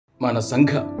మన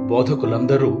సంఘ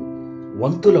బోధకులందరూ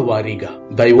వంతుల వారీగా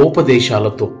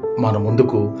దైవోపదేశాలతో మన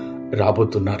ముందుకు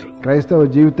రాబోతున్నారు. క్రైస్తవ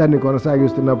జీవితాన్ని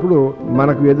కొనసాగిస్తున్నప్పుడు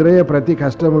మనకు ఎదురయ్యే ప్రతి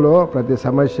కష్టంలో, ప్రతి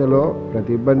సమస్యలో,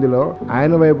 ప్రతి ఇబ్బందిలో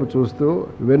ఆయన వైపు చూస్తూ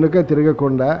వెనుక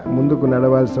తిరగకుండా ముందుకు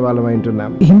నడవాల్సిన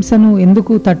వాళ్ళమైంటున్నాం. హింసను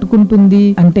ఎందుకు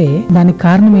తట్టుకుంటుంది అంటే దానికి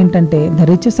కారణం ఏంటంటే the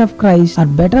riches of Christ are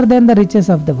better then the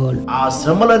riches of the world. ఆ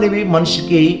శ్రమలు అనేవి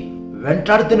మనిషికి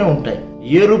వెంటాడుతూనే ఉంటాయి.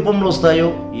 ఏ రూపంలో వస్తాయో,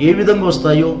 ఏ విధంగా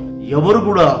వస్తాయో ఎవరు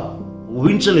కూడా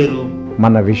ఊహించలేరు.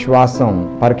 మన విశ్వాసం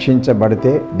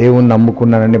పరీక్షించబడితే, దేవుణ్ణి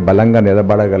నమ్ముకున్నానని బలంగా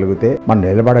నిలబడగలిగితే మనం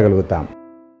నిలబడగలుగుతాం.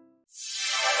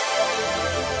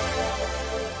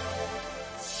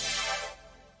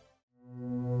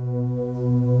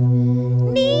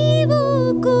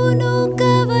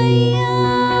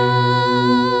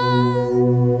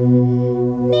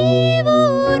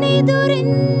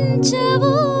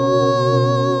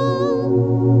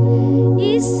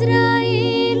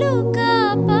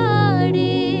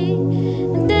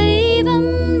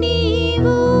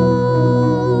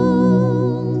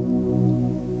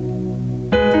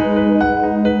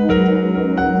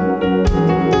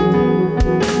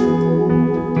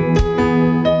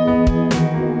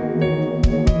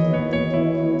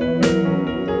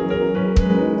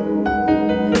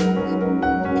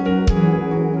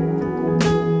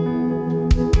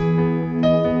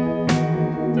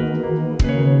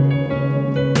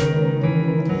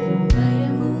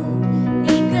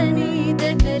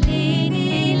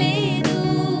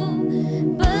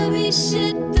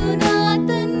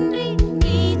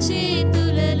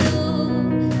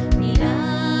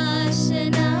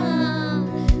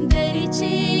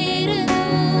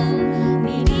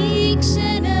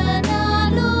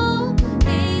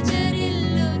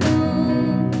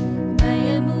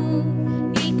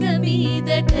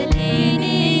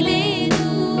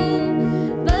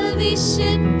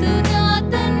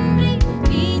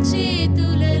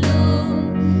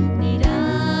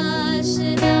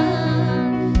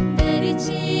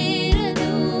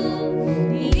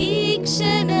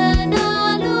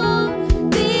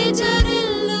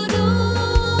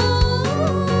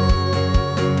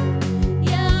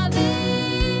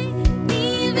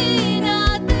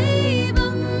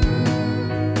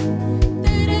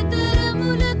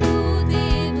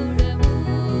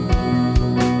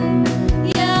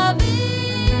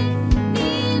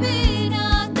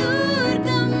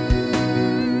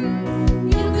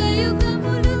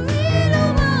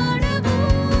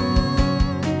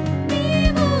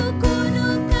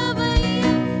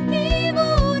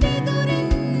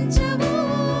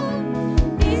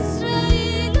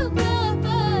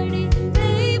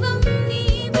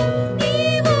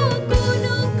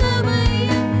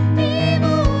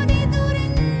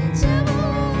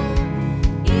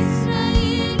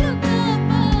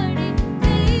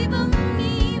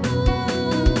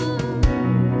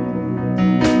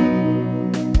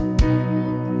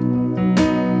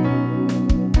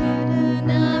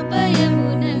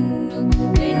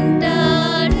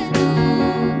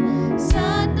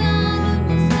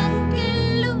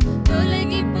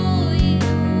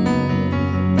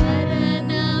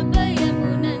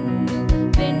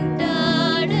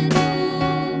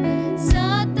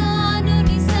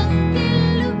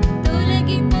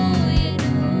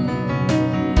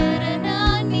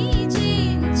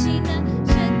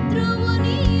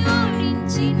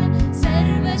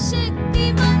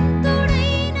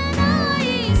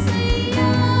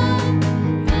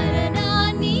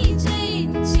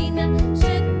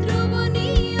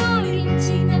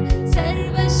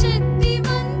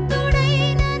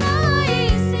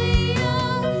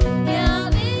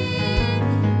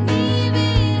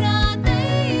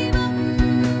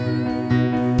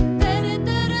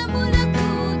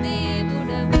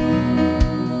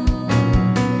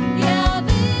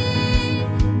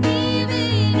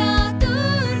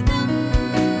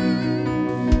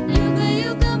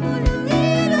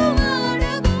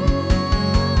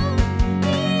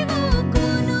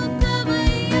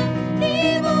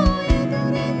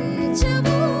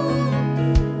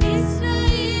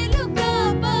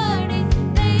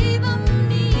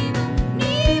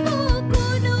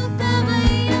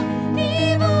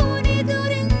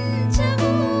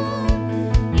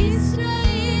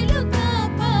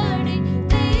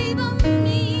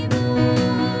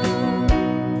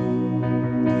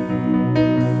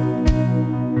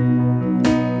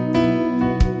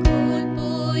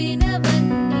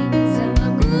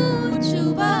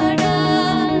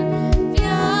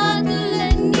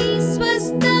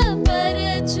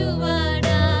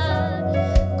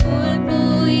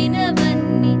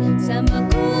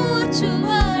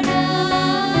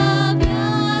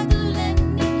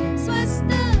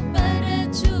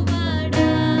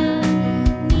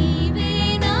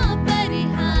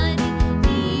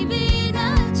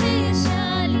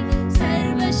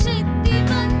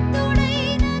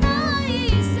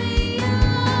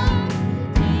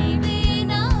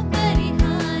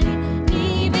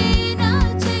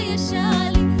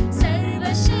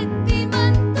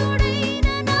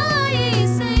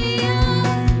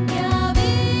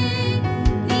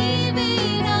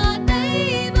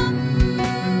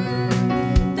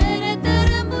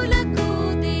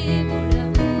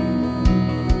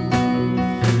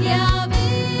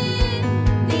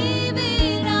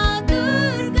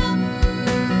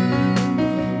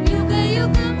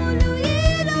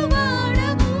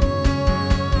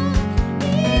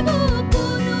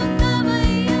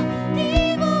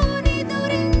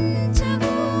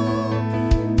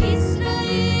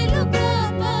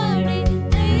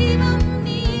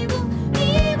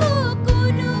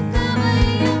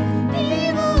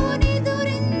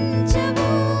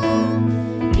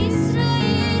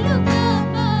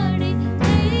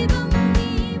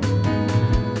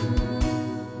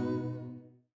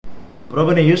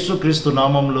 ప్రభువైన యేసుక్రీస్తు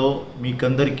నామంలో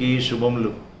మీకందరికీ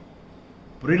శుభములు.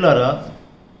 ప్రియులారా,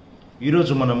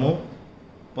 ఈరోజు మనము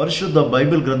పరిశుద్ధ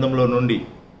బైబిల్ గ్రంథంలో నుండి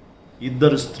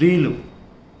ఇద్దరు స్త్రీలు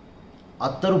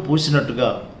అత్తరు పూసినట్టుగా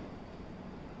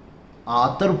ఆ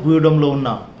అత్తరు పూయడంలో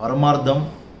ఉన్న పరమార్థం,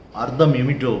 అర్థం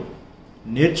ఏమిటో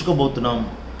నేర్చుకోబోతున్నాం,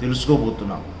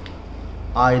 తెలుసుకోబోతున్నాం.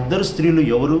 ఆ ఇద్దరు స్త్రీలు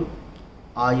ఎవరు?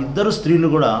 ఆ ఇద్దరు స్త్రీలు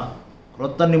కూడా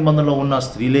క్రొత్త నిబంధనలో ఉన్న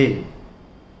స్త్రీలే.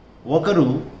 ఒకరు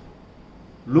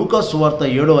లూకా సువార్త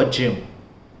 7వ అధ్యాయం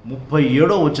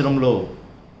 37వ వచనంలో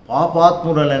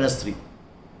పాపాత్మురాలైన స్త్రీ.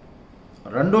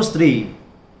 రెండో స్త్రీ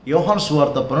యోహాను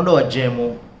సువార్త 12వ అధ్యాయము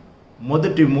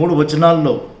మొదటి 3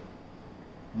 వచనాల్లో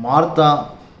మార్తా,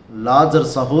 లాజర్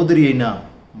సహోదరి అయిన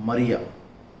మరియా.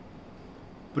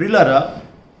 ప్రియులారా,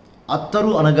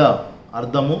 అత్తరు అనగా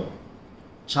అర్థము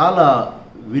చాలా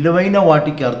విలువైన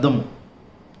వాటికి అర్థము,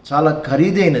 చాలా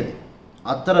ఖరీదైనది.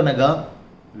 అత్తరనగా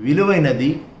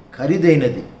విలువైనది,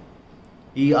 ఖరీదైనది.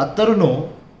 ఈ అత్తరును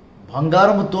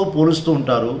బంగారముతో పోలుస్తూ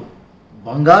ఉంటారు.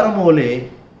 బంగారము వలె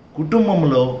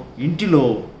కుటుంబంలో, ఇంటిలో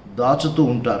దాచుతూ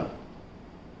ఉంటారు.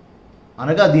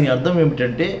 అనగా దీని అర్థం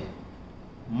ఏమిటంటే,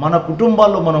 మన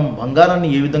కుటుంబాల్లో మనం బంగారాన్ని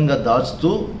ఏ విధంగా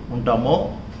దాచుతూ ఉంటామో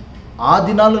ఆ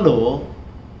దినాలలో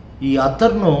ఈ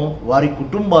అత్తరును వారి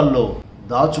కుటుంబాల్లో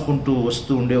దాచుకుంటూ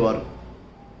వస్తూ ఉండేవారు.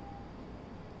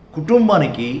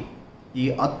 కుటుంబానికి ఈ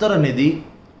అత్తర్ అనేది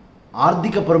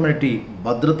ఆర్థికపరమైన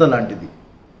భద్రత లాంటిది.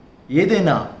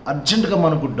 ఏదైనా అర్జెంటుగా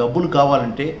మనకు డబ్బులు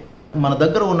కావాలంటే మన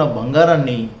దగ్గర ఉన్న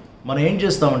బంగారాన్ని మనం ఏం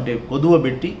చేస్తామంటే కొదువ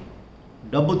పెట్టి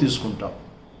డబ్బు తీసుకుంటాం.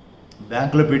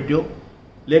 బ్యాంకులో పెట్టో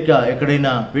లేక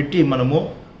ఎక్కడైనా పెట్టి మనము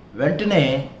వెంటనే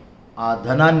ఆ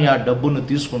ధనాన్ని, ఆ డబ్బును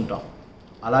తీసుకుంటాం.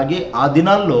 అలాగే ఆ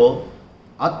దినాల్లో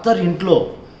అత్తర్ ఇంట్లో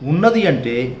ఉన్నది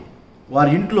అంటే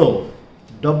వారి ఇంట్లో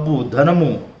డబ్బు,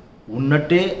 ధనము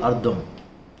ఉన్నట్టే అర్థం.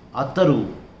 అత్తరు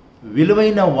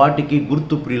విలువైన వాటికి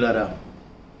గుర్తు. ప్రియులారా,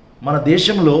 మన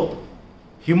దేశంలో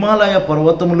హిమాలయ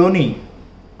పర్వతంలోని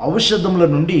ఔషధముల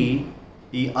నుండి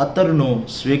ఈ అత్తరును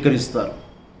స్వీకరిస్తారు.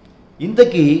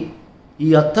 ఇంతకీ ఈ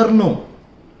అత్తరును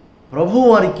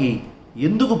ప్రభువారికి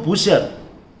ఎందుకు పూశారు?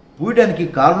 పూయడానికి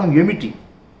కారణం ఏమిటి?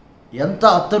 ఎంత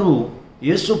అత్తరు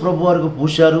యేసు ప్రభువారికి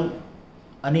పూశారు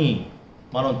అని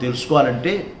మనం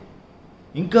తెలుసుకోవాలంటే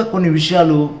ఇంకా కొన్ని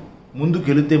విషయాలు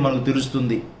ముందుకెళితే మనకు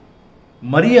తెలుస్తుంది.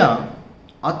 మరియా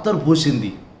అత్తరు పూసింది.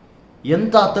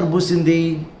 ఎంత అత్తరు పూసింది?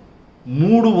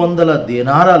 300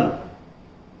 దేనారాలు.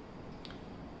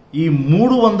 ఈ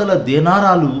 300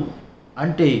 దేనారాలు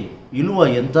అంటే విలువ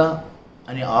ఎంత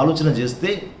అని ఆలోచన చేస్తే,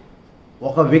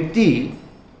 ఒక వ్యక్తి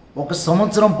ఒక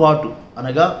సంవత్సరం పాటు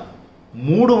అనగా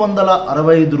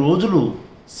 365 రోజులు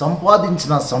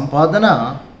సంపాదించిన సంపాదన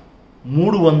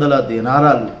 300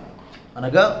 దేనారాలు.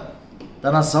 అనగా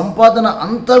తన సంపాదన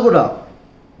అంతా కూడా,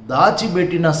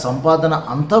 దాచిపెట్టిన సంపాదన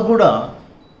అంతా కూడా,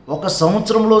 ఒక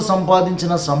సంవత్సరంలో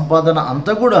సంపాదించిన సంపాదన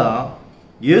అంతా కూడా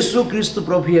యేసుక్రీస్తు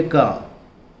ప్రభు యొక్క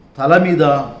తల మీద,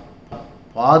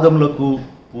 పాదములకు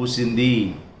పూసింది.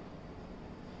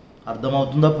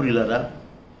 అర్థమవుతుందా ప్రియులారా?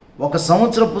 ఒక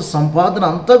సంవత్సరపు సంపాదన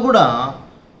అంతా కూడా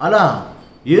అలా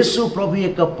యేసు ప్రభు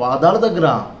యొక్క పాదాల దగ్గర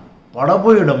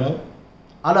పడబోయడము,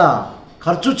 అలా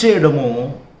ఖర్చు చేయడము,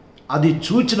 అది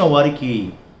చూచిన వారికి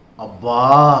అబ్బా,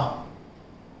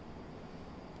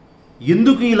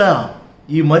 ఎందుకు ఇలా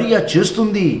ఈ మరియా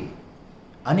చేస్తుంది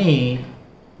అని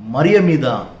మరియ మీద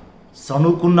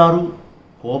సణుకున్నారు,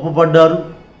 కోపపడ్డారు.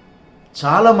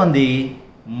 చాలామంది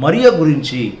మరియ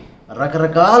గురించి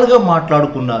రకరకాలుగా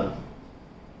మాట్లాడుకున్నారు.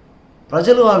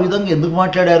 ప్రజలు ఆ విధంగా ఎందుకు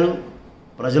మాట్లాడారు?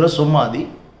 ప్రజల సొమ్ము అది.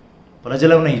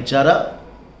 ప్రజలు ఏమైనా ఇచ్చారా?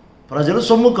 ప్రజల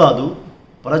సొమ్ము కాదు,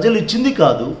 ప్రజలు ఇచ్చింది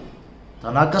కాదు.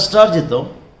 తన కష్టార్జితం,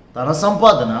 తన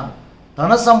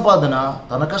సంపాదన,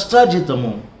 తన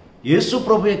కష్టార్జితము యేసు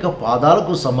ప్రభు యొక్క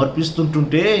పాదాలకు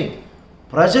సమర్పిస్తుంటుంటే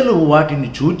ప్రజలు వాటిని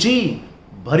చూచి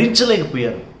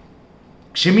భరించలేకపోయారు,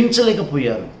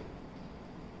 క్షమించలేకపోయారు,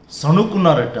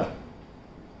 సణుకున్నారట,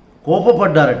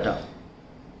 కోపపడ్డారట.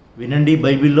 వినండి,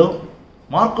 బైబిల్లో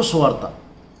మార్కు సువార్త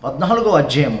 14వ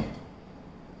అధ్యాయము,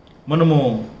 మనము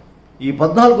ఈ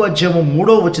 14వ అధ్యాయము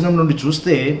 3వ వచనం నుండి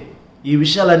చూస్తే ఈ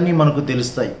విషయాలన్నీ మనకు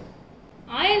తెలుస్తాయి.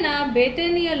 ఆయన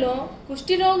బేతేనియలో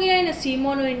కుష్ఠిరోగి అయిన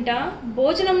సీమోను ఇంట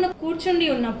భోజనమును కూర్చుండి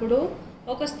ఉన్నప్పుడు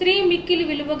ఒక స్త్రీ మిక్కిలి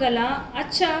విలువగల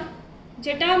అచ్చ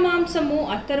జటామాంసము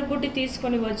అత్తరు బుడ్డి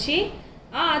తీసుకొని వచ్చి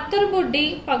ఆ అత్తరు బుడ్డి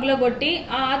పగలగొట్టి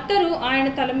ఆ అత్తరు ఆయన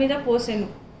తల మీద పోసెను.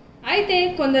 అయితే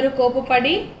కొందరు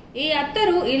కోపపడి, ఈ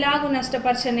అత్తరు ఇలాగు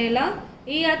నష్టపరచనేలా,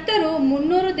 ఈ అత్తరు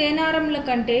 300 దేనారముల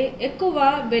కంటే ఎక్కువ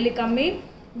వెలికమ్మి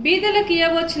బీదలకు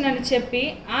ఇయ్యవచ్చునని చెప్పి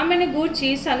ఆమెను గూర్చి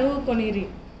సనుగుకొనిరి.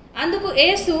 అందుకు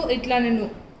యేసు ఇట్లనెను,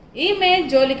 ఈమె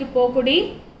జోలికి పోకుడి,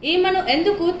 ఈమెను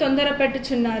ఎందుకు తొందర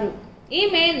పెట్టుచున్నారు?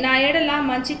 ఈమె నా ఎడల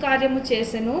మంచి కార్యము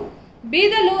చేసెను.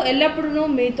 బీదలు ఎల్లప్పుడూ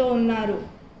మీతో ఉన్నారు.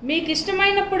 మీకు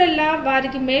ఇష్టమైనప్పుడల్లా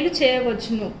వారికి మేలు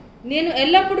చేయవచ్చును. నేను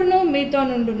ఎల్లప్పుడూ మీతో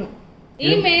నుండును.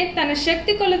 ఈమె తన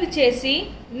శక్తి కొలది చేసి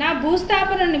నా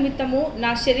భూస్థాపన నిమిత్తము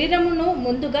నా శరీరమును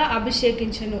ముందుగా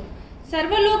అభిషేకించెను.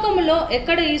 సర్వలోకములో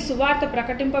ఎక్కడ ఈ సువార్త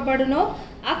ప్రకటింపబడునో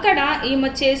అక్కడ ఈమె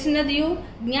చేసినదియు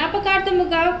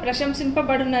జ్ఞాపకార్థముగా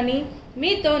ప్రశంసింపబడునని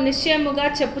మీతో నిశ్చయముగా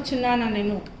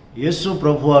చెప్పుచున్నానెను. యేసు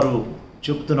ప్రభువారు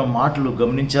చెప్తున్న మాటలు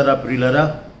గమనించారా ప్రియులరా?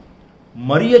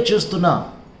 మరియ చేస్తున్న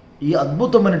ఈ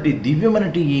అద్భుతమైనటి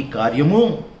దివ్యమైనటి ఈ కార్యము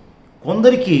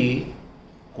కొందరికి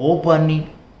కోపాన్ని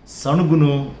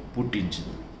సణుగును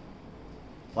పుట్టించింది.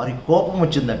 వారికి కోపం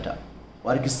వచ్చిందంట,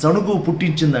 వారికి సణుగు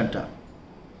పుట్టించిందంట.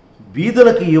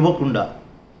 బీదలకు ఇవ్వకుండా,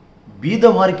 బీద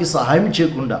వారికి సహాయం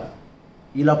చేయకుండా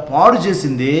ఇలా పాడు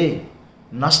చేసిందే,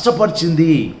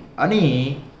 నష్టపరిచింది అని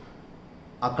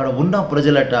అక్కడ ఉన్న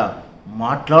ప్రజలట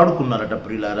మాట్లాడుకున్నారట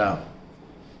ప్రియులారా.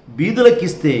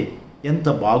 బీదలకిస్తే ఎంత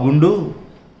బాగుండు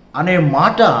అనే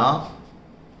మాట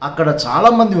అక్కడ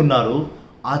చాలామంది ఉన్నారు.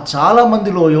 ఆ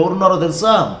చాలామందిలో ఎవరున్నారో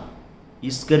తెలుసా?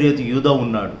 ఇస్కరియోతు యూదా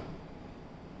ఉన్నాడు.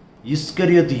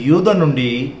 ఇస్కరియోతు యూదా నుండి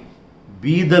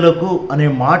బీదలకు అనే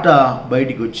మాట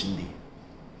బయటికి వచ్చింది.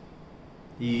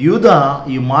 ఈ యూదా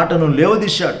ఈ మాటను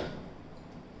లేవదీశాడు.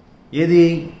 ఏది?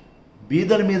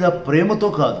 బీదల మీద ప్రేమతో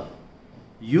కాదు.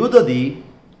 యూదది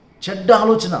చెడ్డ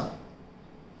ఆలోచన,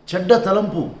 చెడ్డ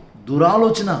తలంపు,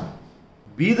 దురాలోచన.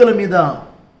 బీదల మీద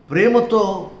ప్రేమతో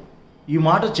ఈ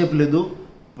మాట చెప్పలేదు.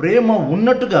 ప్రేమ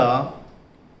ఉన్నట్టుగా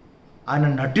ఆయన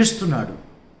నటిస్తున్నాడు.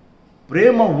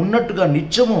 ప్రేమ ఉన్నట్టుగా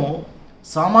నిత్యము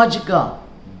సామాజిక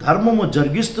ధర్మము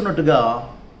జరిగిస్తున్నట్టుగా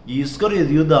ఈ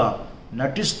ఇస్కరియోతు యూదా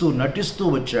నటిస్తూ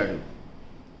వచ్చాడు.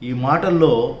 ఈ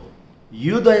మాటల్లో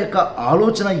యూదా యొక్క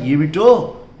ఆలోచన ఏమిటో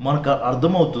మనకు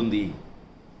అర్థమవుతుంది.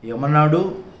 ఏమన్నాడు?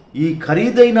 ఈ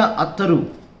ఖరీదైన అత్తరు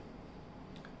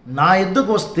నా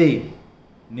యొద్దకు వస్తే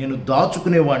నేను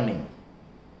దాచుకునేవాణ్ణి,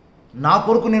 నా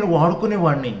కొరకు నేను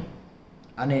వాడుకునేవాణ్ణి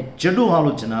అనే చెడు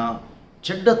ఆలోచన,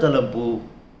 చెడ్డ తలంపు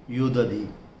యూదది,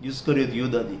 ఇస్కరియోతు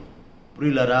యూదది.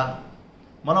 ప్రియులరా,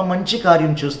 మనం మంచి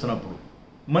కార్యం చేస్తున్నప్పుడు,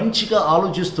 మంచిగా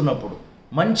ఆలోచిస్తున్నప్పుడు,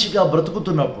 మంచిగా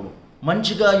బ్రతుకుతున్నప్పుడు,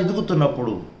 మంచిగా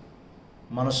ఎదుగుతున్నప్పుడు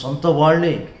మన సొంత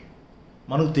వాళ్ళే,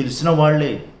 మనకు తెలిసిన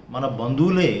వాళ్ళే, మన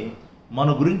బంధువులే మన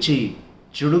గురించి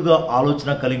చెడుగా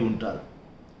ఆలోచన కలిగి ఉంటారు,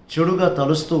 చెడుగా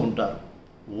తలుస్తూ ఉంటారు.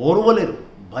 ఓర్వలేరు,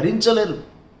 భరించలేరు,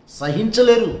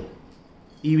 సహించలేరు.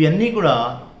 ఇవన్నీ కూడా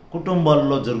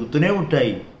కుటుంబాల్లో జరుగుతూనే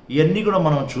ఉంటాయి. ఇవన్నీ కూడా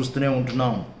మనం చూస్తూనే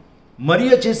ఉంటున్నాం.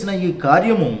 మరియ చేసిన ఈ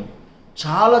కార్యము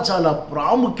చాలా చాలా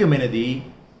ప్రాముఖ్యమైనది.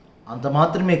 అంత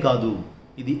మాత్రమే కాదు,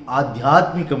 ఇది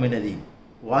ఆధ్యాత్మికమైనది,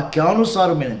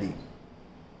 వాక్యానుసారమైనది.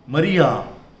 మరియ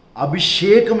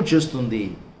అభిషేకం చేస్తుంది.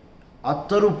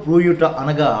 అత్తరు పూయుట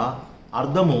అనగా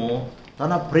అర్థము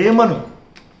తన ప్రేమను,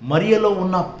 మరియలో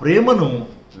ఉన్న ప్రేమను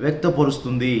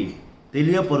వ్యక్తపరుస్తుంది,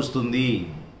 తెలియపరుస్తుంది.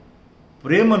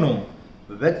 ప్రేమను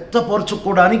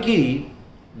వ్యక్తపరచుకోవడానికి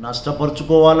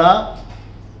నష్టపరుచుకోవాలా?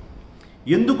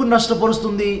 ఎందుకు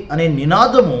నష్టపరుస్తుంది అనే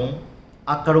నినాదము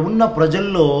అక్కడ ఉన్న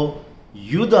ప్రజల్లో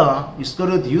యూదా,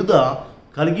 ఇస్కరియోతు యూదా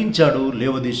కలిగించాడు,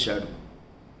 లేవదీశాడు.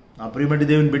 నా ప్రియమైన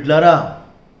దేవుని బిడ్డలారా,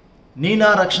 నా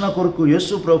రక్షణ కొరకు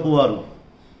యేసు ప్రభువారు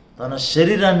తన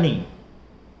శరీరాన్ని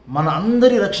మన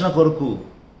అందరి రక్షణ కొరకు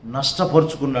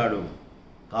నష్టపరుచుకున్నాడు.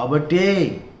 కాబట్టే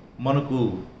మనకు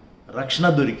రక్షణ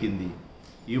దొరికింది,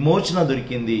 విమోచన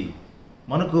దొరికింది,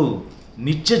 మనకు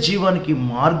నిత్య జీవానికి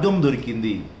మార్గం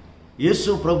దొరికింది.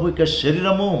 యేసు ప్రభు యొక్క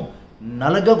శరీరము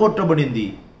నలగగొట్టబడింది.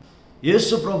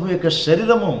 యేసు ప్రభు యొక్క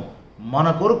శరీరము మన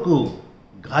కొరకు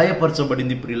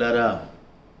గాయపరచబడింది. ప్రియులారా,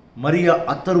 మరియ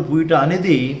అత్తరు పూయట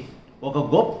అనేది ఒక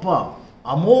గొప్ప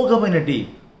అమోఘమైనటి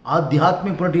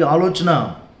ఆధ్యాత్మికటి ఆలోచన.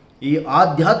 ఈ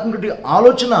ఆధ్యాత్మికటి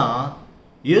ఆలోచన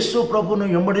యేసు ప్రభును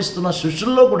వెంబడిస్తున్న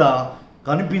శిష్యుల్లో కూడా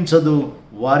కనిపించదు,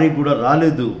 వారికి కూడా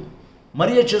రాలేదు.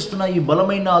 మరియ చేస్తున్న ఈ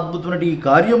బలమైన అద్భుతమైన ఈ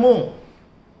కార్యము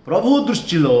ప్రభు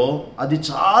దృష్టిలో అది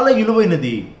చాలా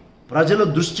విలువైనది. ప్రజల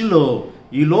దృష్టిలో,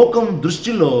 ఈ లోకం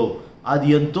దృష్టిలో అది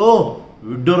ఎంతో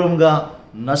విడ్డూరంగా,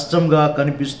 నష్టంగా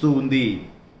కనిపిస్తూ ఉంది.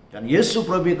 కానీ యేసు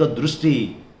ప్రభు యొక్క దృష్టి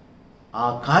ఆ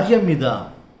కార్యం మీద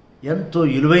ఎంతో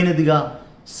విలువైనదిగా,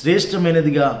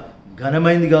 శ్రేష్టమైనదిగా,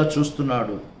 ఘనమైనదిగా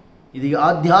చూస్తున్నాడు. ఇది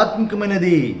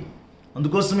ఆధ్యాత్మికమైనది.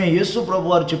 అందుకోసమే యేసు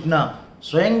ప్రభు వారు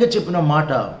స్వయంగా చెప్పిన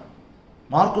మాట,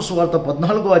 మార్కు సువార్త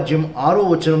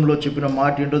 14:6 చెప్పిన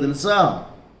మాట ఏంటో తెలుసా?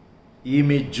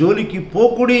 ఈమె జోలికి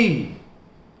పోకుడి,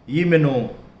 ఈమెను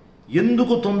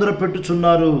ఎందుకు తొందర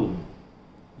పెట్టుచున్నారు?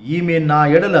 ఈమె నా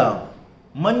ఎడల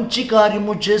మంచి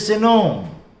కార్యము చేసెను.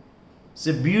 ఇట్స్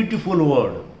ఎ బ్యూటిఫుల్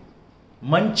వర్డ్,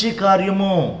 మంచి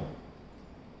కార్యము.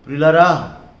 ప్రియులారా,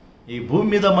 ఈ భూమి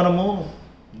మీద మనము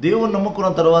దేవుని నమ్ముకున్న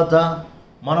తర్వాత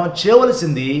మనం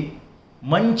చేయవలసింది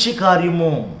మంచి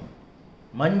కార్యము.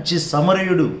 మంచి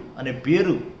సమరయుడు అనే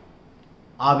పేరు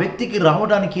ఆ వ్యక్తికి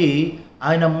రావడానికి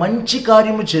ఆయన మంచి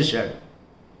కార్యము చేశాడు.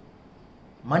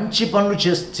 మంచి పనులు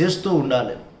చేస్తూ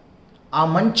ఉండాలి. ఆ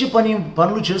మంచి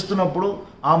పనులు చేస్తున్నప్పుడు,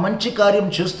 ఆ మంచి కార్యం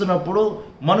చేస్తున్నప్పుడు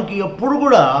మనకి ఎప్పుడు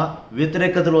కూడా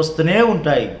వ్యతిరేకతలు వస్తూనే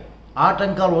ఉంటాయి,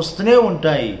 ఆటంకాలు వస్తూనే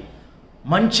ఉంటాయి.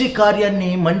 మంచి కార్యాన్ని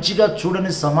మంచిగా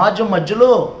చూడని సమాజం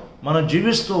మధ్యలో మనం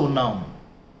జీవిస్తూ ఉన్నాం.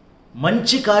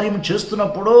 మంచి కార్యం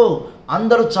చేస్తున్నప్పుడు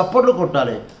అందరూ చప్పట్లు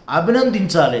కొట్టాలి,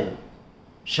 అభినందించాలి,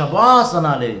 శబాస్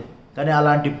అనాలి. కానీ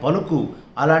అలాంటి పలుకు,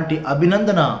 అలాంటి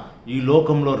అభినందన ఈ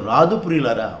లోకంలో రాదు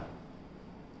ప్రియులారా.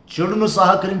 చెడును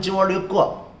సహకరించే వాళ్ళు ఎక్కువ,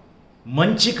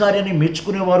 మంచి కార్యాన్ని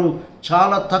మెచ్చుకునేవారు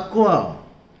చాలా తక్కువ.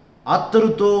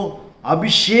 అత్తరుతో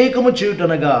అభిషేకము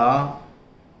చేయుటనగా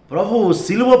ప్రభువు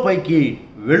శిలువపైకి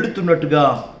వెళుతున్నట్టుగా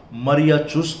మరియా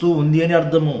చూస్తూ ఉంది అని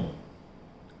అర్థము.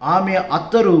 ఆమె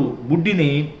అత్తరు బుడ్డిని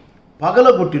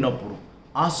పగలగొట్టినప్పుడు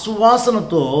ఆ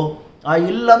సువాసనతో ఆ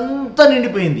ఇల్లంతా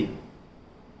నిండిపోయింది.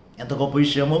 ఎంత గొప్ప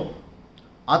విషయము!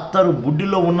 అత్తరు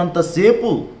బుడ్డిలో ఉన్నంతసేపు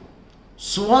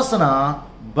సువాసన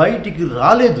బయటికి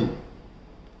రాలేదు.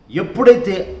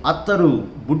 ఎప్పుడైతే అత్తరు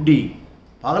బుడ్డి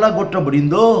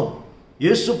పగలగొట్టబడిందో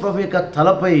యేసు ప్రభు యొక్క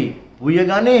తలపై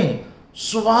పూయగానే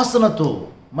సువాసనతో,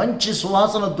 మంచి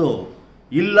సువాసనతో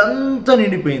ఇల్లంతా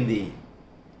నిండిపోయింది.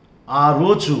 ఆ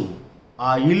రోజు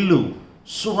ఆ ఇల్లు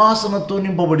సువాసనతో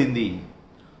నింపబడింది.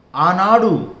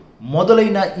 ఆనాడు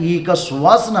మొదలైన ఈ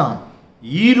సువాసన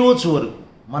ఈరోజు వరకు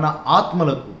మన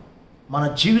ఆత్మలకు, మన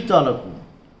జీవితాలకు,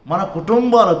 మన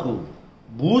కుటుంబాలకు,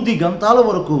 బూది గంతాల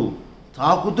వరకు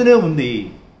తాకుతూనే ఉంది.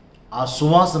 ఆ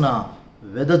సువాసన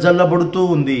వెదజల్లబడుతూ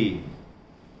ఉంది.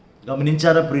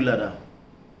 గమనించారా ప్రియులారా?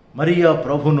 మరియా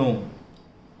ప్రభును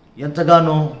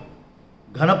ఎంతగానో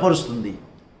ఘనపరుస్తుంది.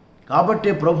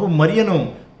 కాబట్టే ప్రభు మరియను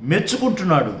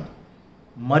మెచ్చుకుంటున్నాడు.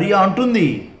 మరియా అంటుంది,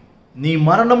 నీ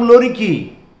మరణంలోనికి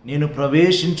నేను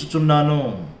ప్రవేశించుచున్నాను.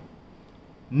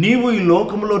 నీవు ఈ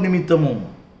లోకంలో నిమిత్తము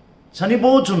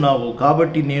చనిపోచున్నావు,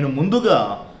 కాబట్టి నేను ముందుగా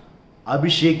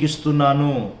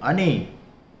అభిషేకిస్తున్నాను అని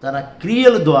తన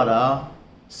క్రియల ద్వారా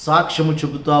సాక్ష్యము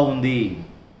చెబుతూ ఉంది.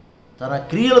 తన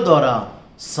క్రియల ద్వారా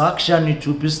సాక్ష్యాన్ని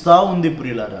చూపిస్తూ ఉంది.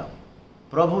 ప్రియులారా,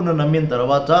 ప్రభువును నమ్మిన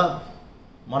తర్వాత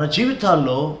మన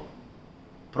జీవితాల్లో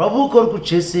ప్రభు కొరకు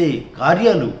చేసే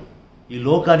కార్యాలు ఈ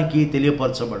లోకానికి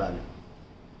తెలియపరచబడాలి.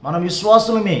 మన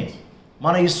విశ్వాసులమే.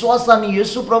 మన విశ్వాసాన్ని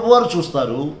యేసు ప్రభువారు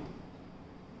చూస్తారు,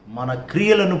 మన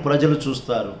క్రియలను ప్రజలు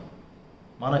చూస్తారు.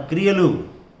 మన క్రియలు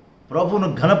ప్రభువును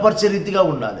ఘనపరిచే రీతిగా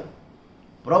ఉండాలి,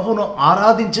 ప్రభువును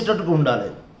ఆరాధించేటట్టుగా ఉండాలి,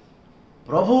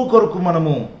 ప్రభువు కొరకు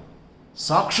మనము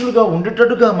సాక్షులుగా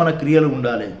ఉండేటట్టుగా మన క్రియలు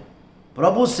ఉండాలి.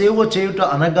 ప్రభు సేవ చేయుట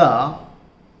అనగా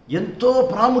ఎంతో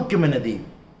ప్రాముఖ్యమైనది.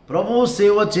 ప్రభువు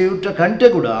సేవ చేయుట కంటే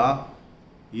కూడా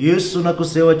యేసునకు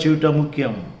సేవ చేయుట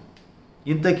ముఖ్యం.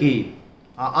 ఇంతకీ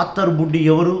ఆ అత్తరు బుడ్డి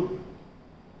ఎవరు?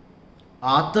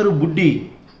 ఆ అత్తరు బుడ్డి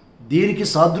దేనికి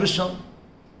సాదృశ్యం?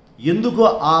 ఎందుకు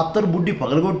ఆ అత్తరు బుడ్డి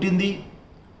పగలగొట్టింది?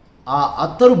 ఆ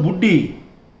అత్తరు బుడ్డి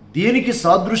దేనికి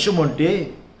సాదృశ్యం అంటే,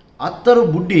 అత్తరు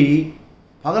బుడ్డి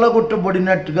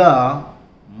పగలగొట్టబడినట్టుగా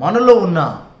మనలో ఉన్న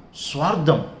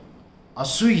స్వార్థం,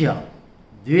 అసూయ,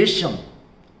 ద్వేషం,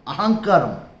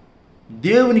 అహంకారం,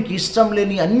 దేవునికి ఇష్టం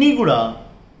లేని అన్నీ కూడా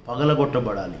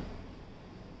పగలగొట్టబడాలి,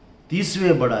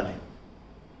 తీసివేయబడాలి.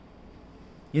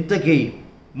 ఇంతకీ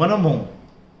మనము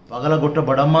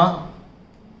పగలగొట్టబడమా?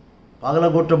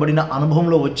 పగలగొట్టబడిన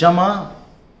అనుభవంలో వచ్చామా?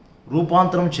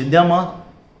 రూపాంతరం చెందామా?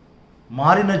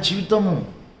 మారిన జీవితము,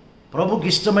 ప్రభుకి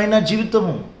ఇష్టమైన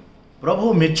జీవితము,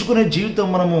 ప్రభు మెచ్చుకునే జీవితం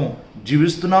మనము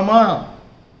జీవిస్తున్నామా?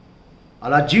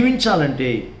 అలా జీవించాలంటే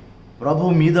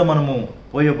ప్రభు మీద మనము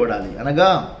పోయబడాలి, అనగా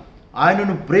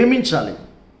ఆయనను ప్రేమించాలి,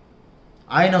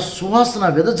 ఆయన సువాసన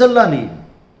వెదజల్లాలి.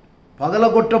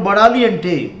 పగలగొట్టబడాలి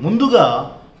అంటే ముందుగా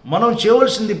మనం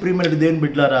చేయవలసింది ప్రియమైన దేవుని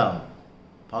బిడ్డలారా,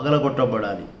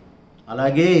 పగలగొట్టబడాలి.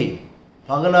 అలాగే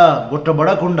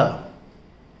పగలగొట్టబడకుండా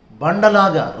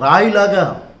బండలాగా, రాయిలాగా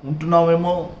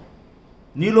ఉంటున్నావేమో.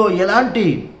 నీలో ఎలాంటి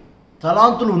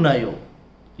తలాంతులు ఉన్నాయో,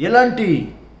 ఎలాంటి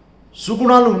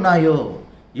సుగుణాలు ఉన్నాయో,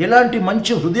 ఎలాంటి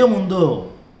మంచి హృదయం ఉందో,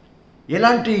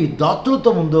 ఎలాంటి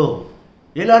దాతృత్వం ఉందో,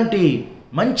 ఎలాంటి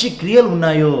మంచి క్రియలు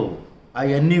ఉన్నాయో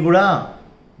అవన్నీ కూడా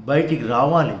బయటికి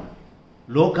రావాలి,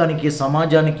 లోకానికి,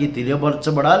 సమాజానికి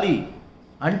తెలియపరచబడాలి.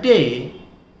 అంటే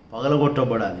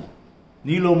పగలగొట్టబడాలి.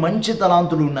 నీలో మంచి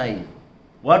తలాంతులు ఉన్నాయి,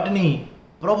 వాటిని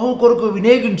ప్రభు కొరకు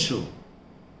వినియోగించు.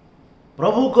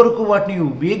 ప్రభు కొరకు వాటిని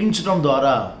ఉపయోగించడం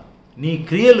ద్వారా నీ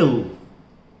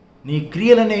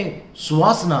క్రియలనే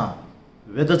సువాసన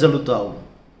వెదజల్లుతావు.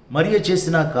 మరియ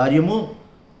చేసిన కార్యము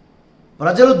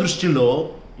ప్రజల దృష్టిలో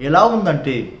ఎలా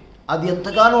ఉందంటే అది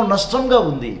ఎంతగానో నష్టంగా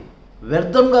ఉంది,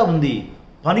 వ్యర్థంగా ఉంది,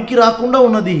 పనికి రాకుండా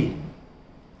ఉన్నది.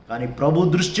 కానీ ప్రభు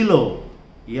దృష్టిలో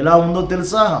ఎలా ఉందో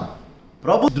తెలుసా?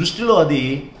 ప్రభు దృష్టిలో అది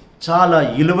చాలా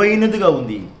విలువైనదిగా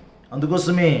ఉంది.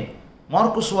 అందుకోసమే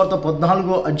మార్కు సువార్త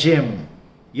 14వ అధ్యాయం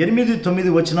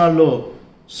 8-9 వచనాల్లో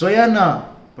స్వయాన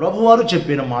ప్రభువారు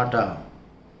చెప్పిన మాట,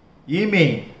 ఈమె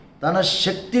తన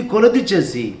శక్తి కొలది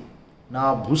చేసి నా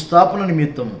భూస్థాపన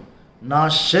నిమిత్తం నా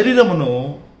శరీరమును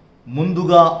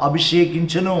ముందుగా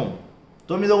అభిషేకించెను.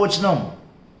 9వ వచనం,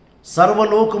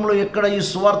 సర్వలోకంలో ఎక్కడ ఈ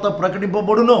సువార్త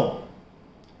ప్రకటింపబడునో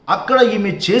అక్కడ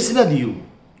ఈమె చేసినది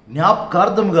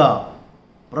జ్ఞాపకార్థంగా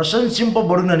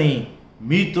ప్రశంసింపబడునని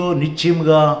మీతో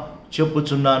నిశ్చయముగా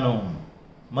చెప్పుచున్నాను.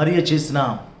 మరియ చేసిన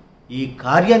ఈ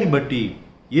కార్యాన్ని బట్టి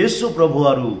యేసు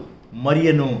ప్రభువారు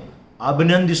మరియను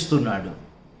అభినందిస్తున్నాడు.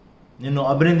 నిన్ను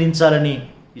అభినందించాలని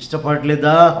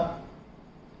ఇష్టపడలేదా?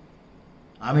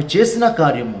 ఆమె చేసిన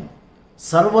కార్యము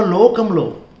సర్వలోకంలో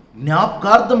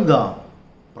జ్ఞాపకార్థంగా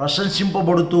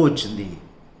ప్రశంసింపబడుతూ వచ్చింది.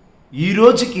 ఈ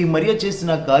రోజుకి మరియ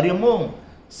చేసిన కార్యము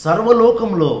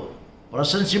సర్వలోకంలో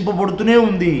ప్రశంసింపబడుతూనే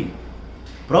ఉంది.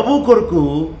 ప్రభు కొరకు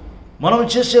మనం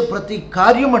చేసే ప్రతి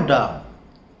కార్యమంట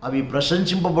అవి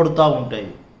ప్రశంసింపబడుతూ ఉంటాయి.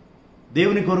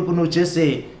 దేవుని కొరకు నువ్వు చేసే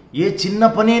ఏ చిన్న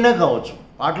పని అయినా కావచ్చు.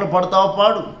 పాటలు పాడతావా,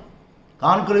 పాడు.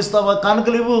 కానుకలు ఇస్తావా,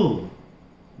 కానుకలు ఇవ్వు.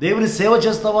 దేవుని సేవ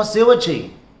చేస్తావా, సేవ చేయి.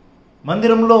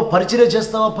 మందిరంలో పరిచర్య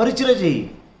చేస్తావా, పరిచర్య చేయి.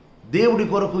 దేవుడి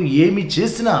కొరకు ఏమి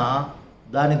చేసినా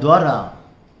దాని ద్వారా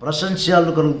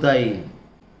ప్రశంసలు కలుగుతాయి.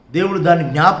 దేవుడు దాన్ని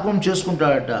జ్ఞాపకం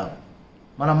చేసుకుంటాడట.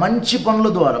 మన మంచి పనుల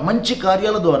ద్వారా, మంచి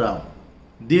కార్యాల ద్వారా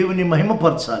దేవుని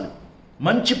మహిమపరచాలి.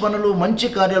 మంచి పనులు, మంచి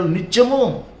కార్యాలు నిత్యము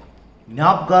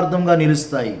జ్ఞాపకార్థంగా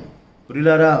నిలుస్తాయి.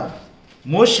 ప్రియులారా,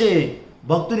 మోషే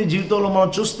భక్తుని జీవితంలో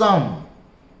మనం చూస్తాం.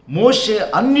 మోషే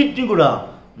అన్నిటినీ కూడా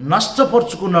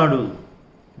నష్టపరుచుకున్నాడు.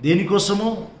 దేనికోసము?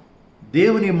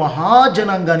 దేవుని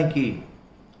మహాజనాంగానికి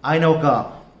ఆయన ఒక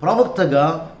ప్రవక్తగా,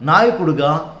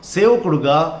 నాయకుడుగా,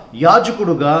 సేవకుడుగా,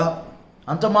 యాజకుడుగా,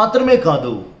 అంత మాత్రమే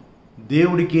కాదు,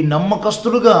 దేవుడికి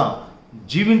నమ్మకస్తుడుగా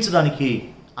జీవించడానికి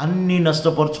అన్నీ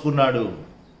నష్టపరుచుకున్నాడు.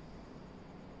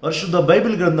 పరిశుద్ధ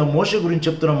బైబిల్ గ్రంథం మోషే గురించి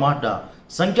చెప్తున్న మాట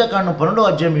సంఖ్యాకాండం 12వ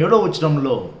అధ్యాయం 7వ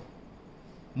వచనంలో,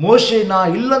 మోషే నా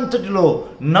ఇల్లంతటిలో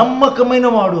నమ్మకమైన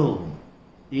వాడు.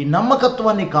 ఈ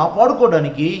నమ్మకత్వాన్ని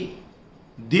కాపాడుకోవడానికి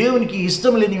దేవునికి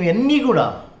ఇష్టం లేనివి అన్నీ కూడా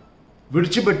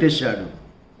విడిచిపెట్టేశాడు.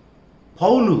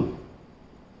 పౌలు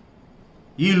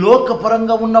ఈ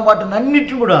లోకపరంగా ఉన్న వాటిని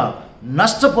అన్నిటిని కూడా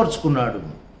నష్టపరుచుకున్నాడు.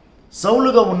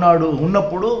 సౌలుగా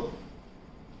ఉన్నప్పుడు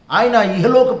ఆయన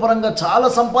ఇహలోకపరంగా చాలా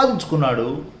సంపాదించుకున్నాడు.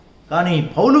 కానీ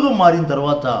పౌలుగా మారిన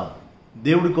తర్వాత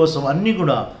దేవుడి కోసం అన్నీ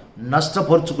కూడా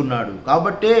నష్టపరుచుకున్నాడు.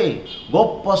 కాబట్టే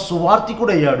గొప్ప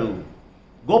సువార్తికుడయ్యాడు.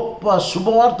 గొప్ప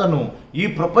శుభవార్తను ఈ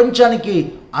ప్రపంచానికి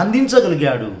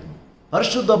అందించగలిగాడు.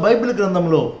 పరిశుద్ధ బైబిల్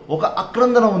గ్రంథంలో ఒక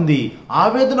ఆక్రందన ఉంది,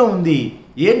 ఆవేదన ఉంది.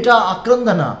 ఏంటా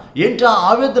ఆక్రందన, ఏంటా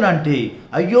ఆవేదన అంటే,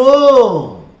 అయ్యో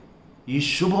ఈ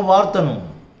శుభవార్తను,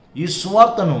 ఈ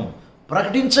సువార్తను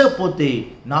ప్రకటించకపోతే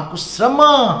నాకు శ్రమ.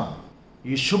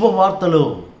 ఈ శుభవార్తలో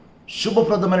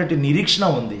శుభప్రదమైన నిరీక్షణ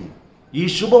ఉంది. ఈ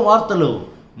శుభవార్తలో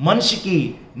మనిషికి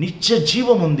నిత్య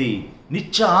జీవం ఉంది,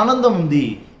 నిత్య ఆనందం ఉంది,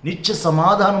 నిత్య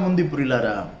సమాధానం ఉంది.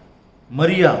 ప్రియులారా,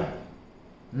 మరియా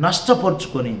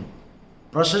నష్టపరుచుకొని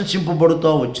ప్రశంసింపబడుతూ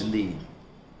వచ్చింది.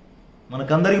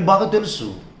 మనకందరికీ బాగా తెలుసు,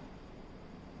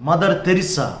 మదర్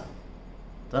తెరిసా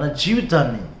తన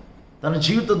జీవితాన్ని, తన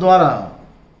జీవితం ద్వారా,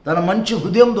 తన మంచి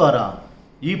హృదయం ద్వారా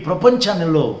ఈ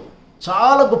ప్రపంచానిలో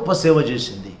చాలా గొప్ప సేవ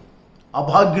చేసింది.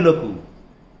 అభాగ్యులకు,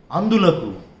 అంధులకు,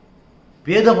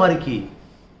 పేదవారికి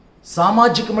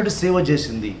సామాజికమైన సేవ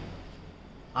చేసింది.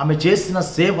 ఆమె చేసిన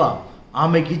సేవ,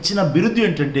 ఆమెకి ఇచ్చిన బిరుదు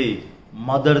ఏంటంటే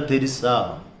మదర్ తెరిసా.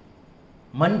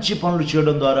 మంచి పనులు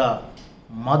చేయడం ద్వారా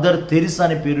మదర్ తెరిసా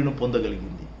అనే పేరును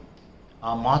పొందగలిగింది.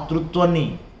 ఆ మాతృత్వాన్ని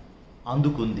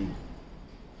అందుకుంది.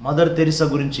 మదర్ తెరిసా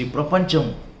గురించి ప్రపంచం,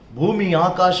 భూమి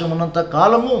ఆకాశం ఉన్నంత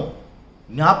కాలము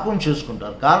జ్ఞాపకం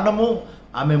చేసుకుంటారు. కారణము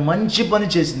ఆమె మంచి పని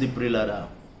చేసింది. ప్రియులారా,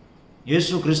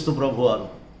 యేసుక్రీస్తు ప్రభువారు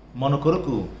మన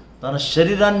కొరకు తన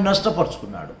శరీరాన్ని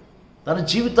నష్టపరుచుకున్నాడు, తన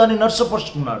జీవితాన్ని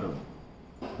నష్టపరుచుకున్నాడు.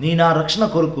 నా రక్షణ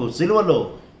కొరకు సిలువలో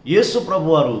యేసు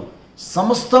ప్రభువారు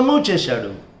సమస్తము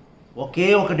చేశాడు. ఒకే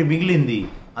ఒకటి మిగిలింది.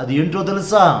 అది ఏంటో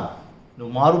తెలుసా?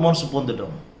 నువ్వు మారు మనసు పొందడం,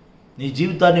 నీ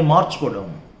జీవితాన్ని మార్చుకోవడం,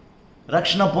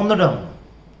 రక్షణ పొందడం,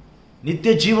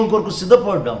 నిత్య జీవం కొరకు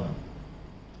సిద్ధపడడం.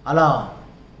 అలా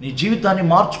నీ జీవితాన్ని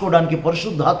మార్చుకోవడానికి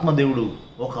పరిశుద్ధాత్మ దేవుడు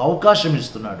ఒక అవకాశం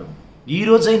ఇస్తున్నాడు. ఈ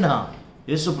రోజైనా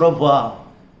యేసు ప్రభువా,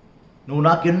 నువ్వు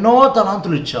నాకెన్నో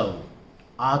తలాంతులు ఇచ్చావు,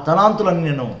 ఆ తలాంతులను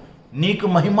నేను నీకు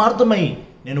మహిమార్థమై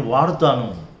నేను వాడుతాను.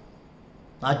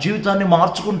 నా జీవితాన్ని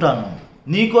మార్చుకుంటాను,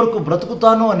 నీ కొరకు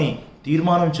బ్రతుకుతాను అని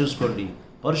తీర్మానం చేసుకోండి.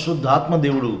 పరిశుద్ధాత్మ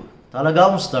దేవుడు తలగా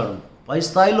ఉంచుతాడు, పై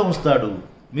స్థాయిలో ఉంచుతాడు.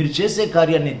 మీరు చేసే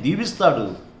కార్యాన్ని దీవిస్తాడు,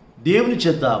 దేవుని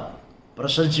చేత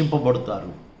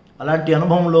ప్రశంసింపబడతారు. అలాంటి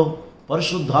అనుభవంలో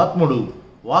పరిశుద్ధాత్ముడు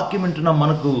వాక్యం వింటున్న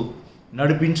మనకు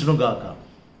నడిపించునుగాక.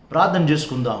 ప్రార్థన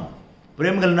చేసుకుందాం.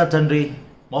 ప్రేమ కలిగిన తండ్రి,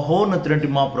 మహోన్నతుడంటి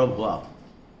మా ప్రభువా,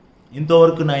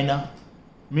 ఇంతవరకు నాయన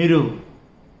మీరు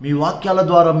మీ వాక్యాల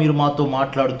ద్వారా మీరు మాతో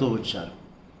మాట్లాడుతూ వచ్చారు.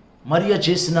 మరియ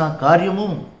చేసిన కార్యము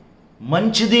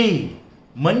మంచిది,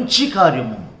 మంచి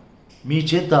కార్యము మీ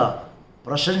చేత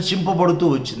ప్రశంసింపబడుతూ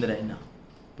వచ్చింది నాయన.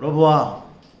 ప్రభువా,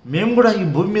 మేము కూడా ఈ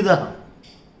భూమి మీద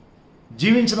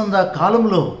జీవించినంత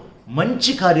కాలంలో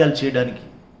మంచి కార్యాలు చేయడానికి,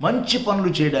 మంచి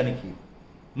పనులు చేయడానికి,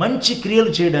 మంచి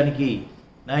క్రియలు చేయడానికి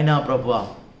నాయనా ప్రభువా,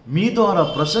 మీ ద్వారా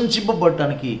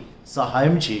ప్రశంసింపబడటానికి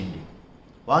సహాయం చేయండి.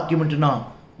 వాక్యం వింటున్న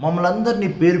మమ్మల్ని అందరినీ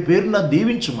పేరు పేరున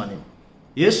దీవించుమని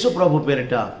యేసు ప్రభు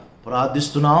పేరిట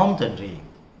ప్రార్థిస్తున్నాం తండ్రి.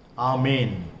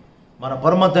 ఆమేన్. మన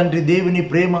పరమ తండ్రి దేవుని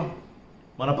ప్రేమ,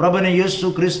 మన ప్రభువైన యేసు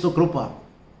క్రీస్తు కృప,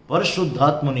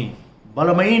 పరిశుద్ధాత్ముని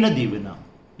బలమైన దీవెన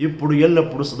ఇప్పుడు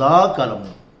ఎల్లప్పుడు సదాకాలము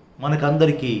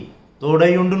మనకందరికీ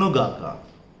తోడై ఉండునుగాక.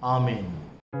 ఆమేన్.